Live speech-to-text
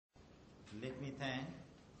Let me thank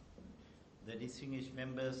the distinguished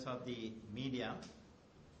members of the media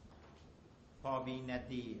for being at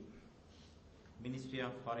the Ministry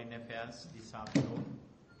of Foreign Affairs this afternoon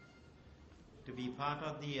to be part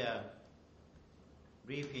of the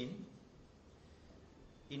briefing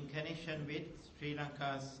in connection with Sri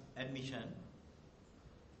Lanka's admission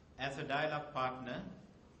as a dialogue partner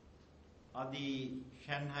of the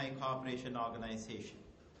Shanghai Cooperation Organization.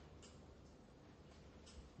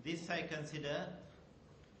 This I consider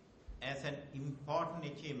as an important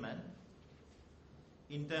achievement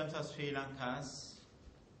in terms of Sri Lanka's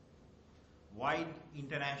wide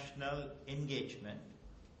international engagement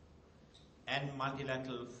and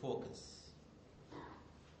multilateral focus.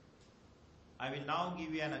 I will now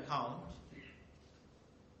give you an account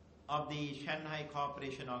of the Shanghai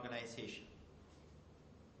Cooperation Organization.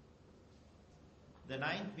 The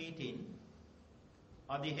 9th meeting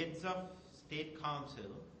of the Heads of State Council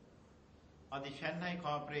of the Shanghai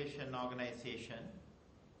Cooperation Organization,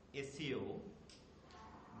 SCO,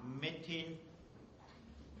 met in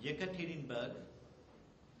Yekaterinburg,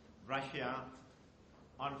 Russia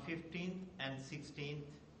on 15th and 16th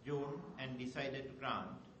June and decided to grant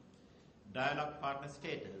dialogue partner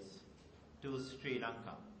status to Sri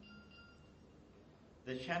Lanka.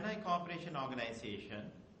 The Shanghai Cooperation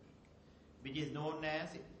Organization, which is known as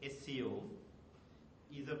SCO,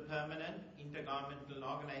 is a permanent intergovernmental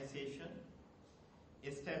organization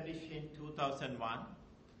established in 2001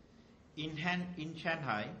 in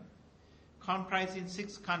Shanghai, comprising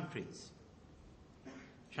 6 countries: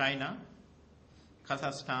 China,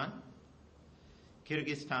 Kazakhstan,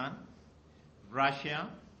 Kyrgyzstan, Russia,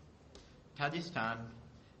 Tajikistan,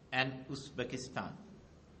 and Uzbekistan.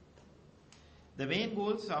 The main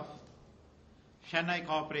goals of Shanghai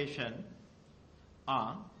cooperation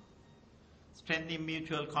are strengthening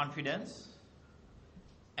mutual confidence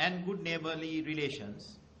and good neighborly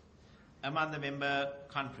relations among the member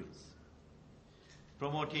countries,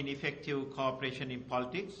 promoting effective cooperation in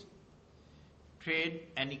politics, trade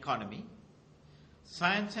and economy,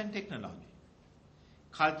 science and technology,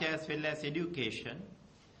 culture as well as education,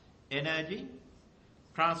 energy,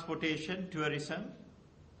 transportation, tourism,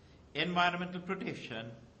 environmental protection,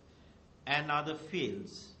 and other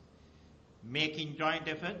fields, making joint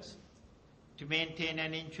efforts to maintain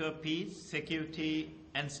and ensure peace, security,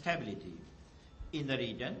 and stability in the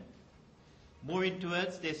region, moving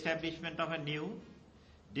towards the establishment of a new,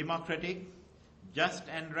 democratic, just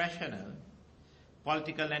and rational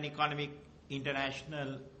political and economic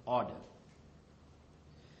international order.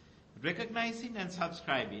 Recognizing and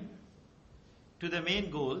subscribing to the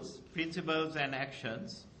main goals, principles, and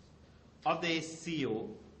actions of the SCO,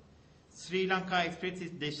 Sri Lanka expressed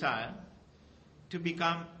its desire to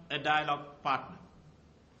become a dialogue partner.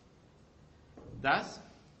 Thus,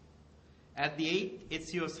 at the 8th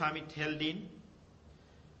SCO summit held in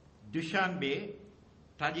Dushanbe,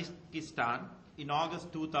 Tajikistan in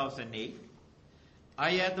August 2008,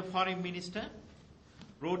 I, as the Foreign Minister,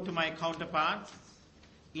 wrote to my counterparts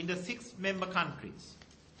in the 6 member countries,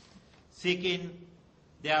 seeking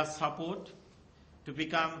their support to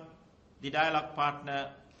become the dialogue partner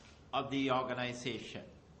of the organization.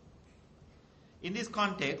 In this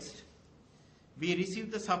context, we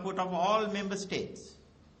received the support of all member states.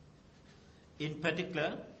 In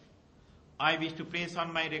particular, I wish to place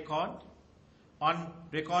on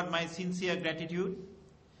record my sincere gratitude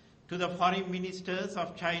to the foreign ministers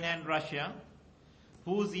of China and Russia,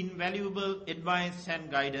 whose invaluable advice and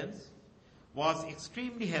guidance was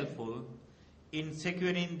extremely helpful in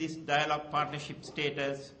securing this dialogue partnership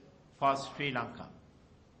status for Sri Lanka.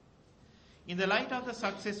 In the light of the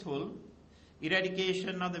successful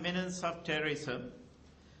eradication of the menace of terrorism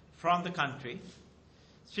from the country,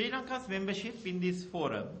 Sri Lanka's membership in this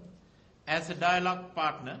forum as a dialogue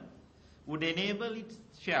partner would enable it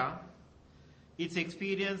to share its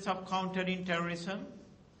experience of countering terrorism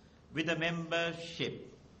with the membership.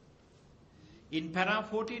 In para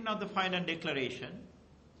 14 of the final declaration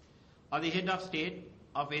of the head of state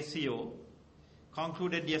of SCO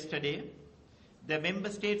concluded yesterday, the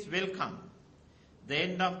member states welcome the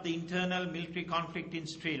end of the internal military conflict in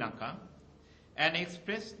Sri Lanka and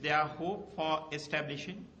express their hope for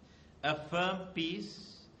establishing a firm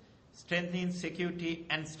peace, strengthening security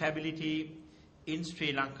and stability in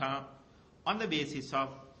Sri Lanka on the basis of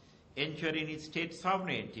ensuring its state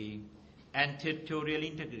sovereignty and territorial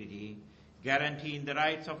integrity, guaranteeing the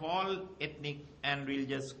rights of all ethnic and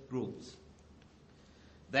religious groups.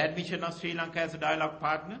 The admission of Sri Lanka as a dialogue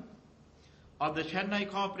partner of the Shanghai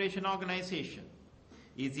Cooperation Organization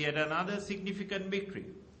is yet another significant victory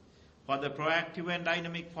for the proactive and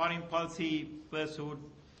dynamic foreign policy pursued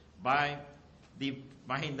by the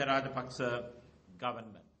Mahinda Rajapaksa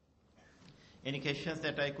government. Any questions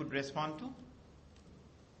that I could respond to?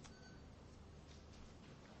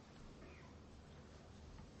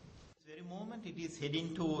 This very moment it is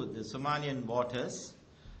heading to the Somalian waters,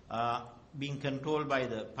 being controlled by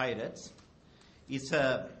the pirates. It's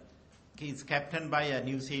captained by a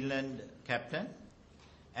New Zealand captain,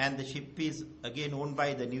 and the ship is again owned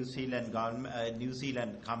by the New Zealand government, New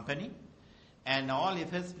Zealand company, and all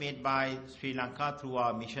efforts made by Sri Lanka through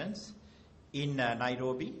our missions in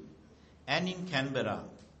Nairobi and in Canberra,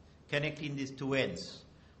 connecting these two ends,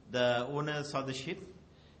 the owners of the ship,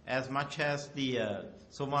 as much as the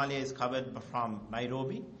Somalia is covered from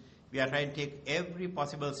Nairobi, we are trying to take every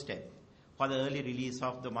possible step for the early release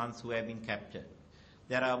of the ones who have been captured.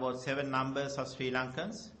 There are about 7 numbers of Sri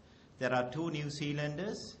Lankans, there are 2 New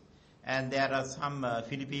Zealanders, and there are some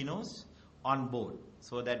Filipinos on board,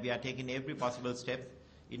 so that we are taking every possible step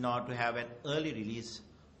in order to have an early release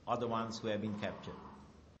of the ones who have been captured.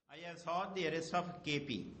 I have sought the arrest of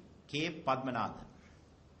KP, Cape Padmanathan,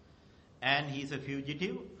 and he is a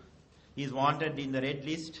fugitive. He is wanted in the red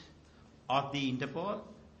list of the Interpol,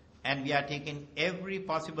 and we are taking every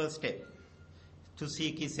possible step to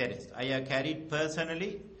seek his arrest. I have carried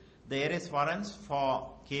personally the arrest warrants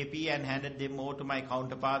for KP and handed them over to my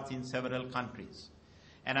counterparts in several countries.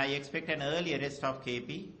 And I expect an early arrest of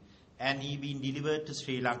KP and he being delivered to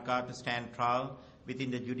Sri Lanka to stand trial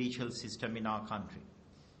within the judicial system in our country.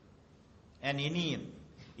 And any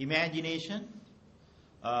imagination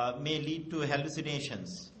may lead to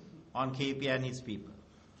hallucinations on KP and his people.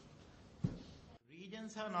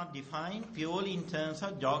 Regions are not defined purely in terms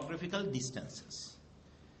of geographical distances.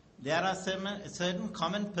 There are certain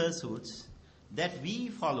common pursuits that we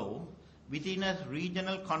follow within a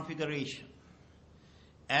regional configuration.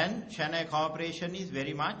 And Shanghai Cooperation is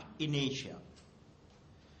very much in Asia.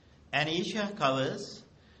 And Asia covers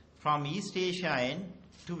from East Asia end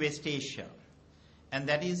to West Asia. And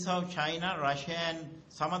that is how China, Russia and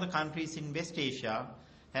some other countries in West Asia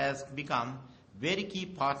has become very key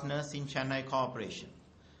partners in Shanghai Cooperation.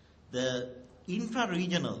 The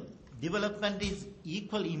intra-regional development is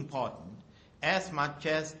equally important as much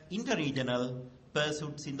as inter-regional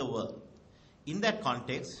pursuits in the world. In that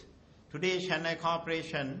context, today Shanghai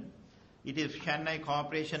Cooperation, it is Shanghai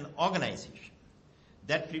Cooperation Organization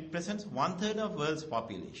that represents 1/3 of world's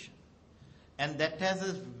population, and that has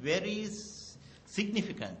a very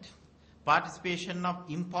significant participation of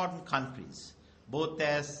important countries, both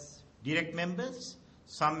as direct members,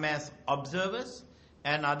 some as observers,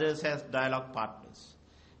 and others as dialogue partners.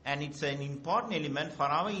 And it's an important element for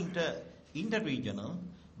our inter-regional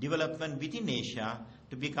development within Asia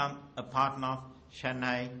to become a partner of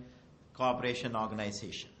Shanghai Cooperation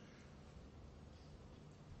Organization.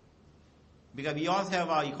 Because we also have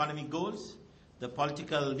our economic goals, the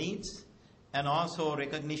political needs, and also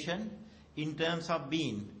recognition in terms of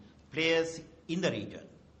being players in the region.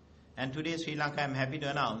 And today Sri Lanka, I am happy to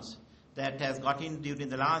announce, that has got in during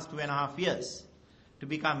the last 2.5 years to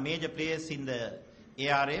become major players in the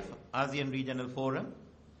ARF, ASEAN Regional Forum,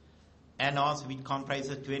 and also which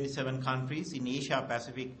comprises 27 countries in Asia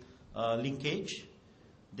Pacific linkage.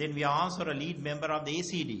 Then we are also a lead member of the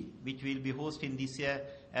ACD, which will be hosting this year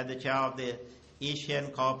as the chair of the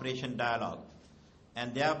Asian Cooperation Dialogue.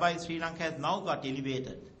 And thereby Sri Lanka has now got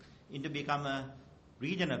elevated into become a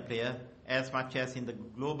regional player as much as in the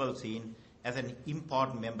global scene as an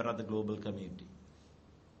important member of the global community.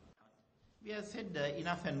 We have said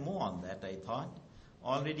enough and more on that, I thought.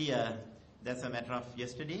 Already that's a matter of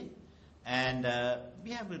yesterday. And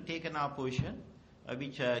we have taken our position,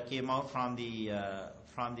 which came out from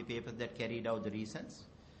the papers that carried out the reasons.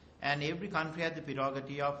 And every country has the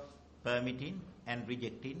prerogative of permitting and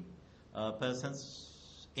rejecting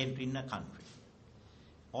persons entering a country.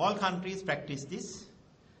 All countries practice this,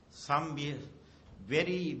 some with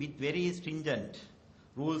very stringent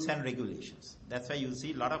rules and regulations. That's why you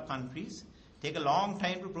see a lot of countries take a long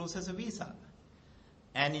time to process a visa.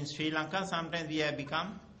 And in Sri Lanka, sometimes we have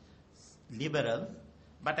become liberal,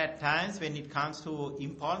 but at times when it comes to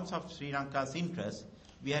importance of Sri Lanka's interest,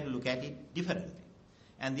 we have to look at it differently.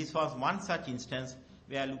 And this was one such instance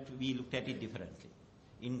where we looked at it differently,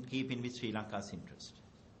 in keeping with Sri Lanka's interest.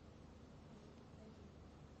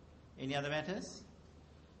 Any other matters?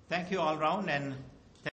 Thank you all round, and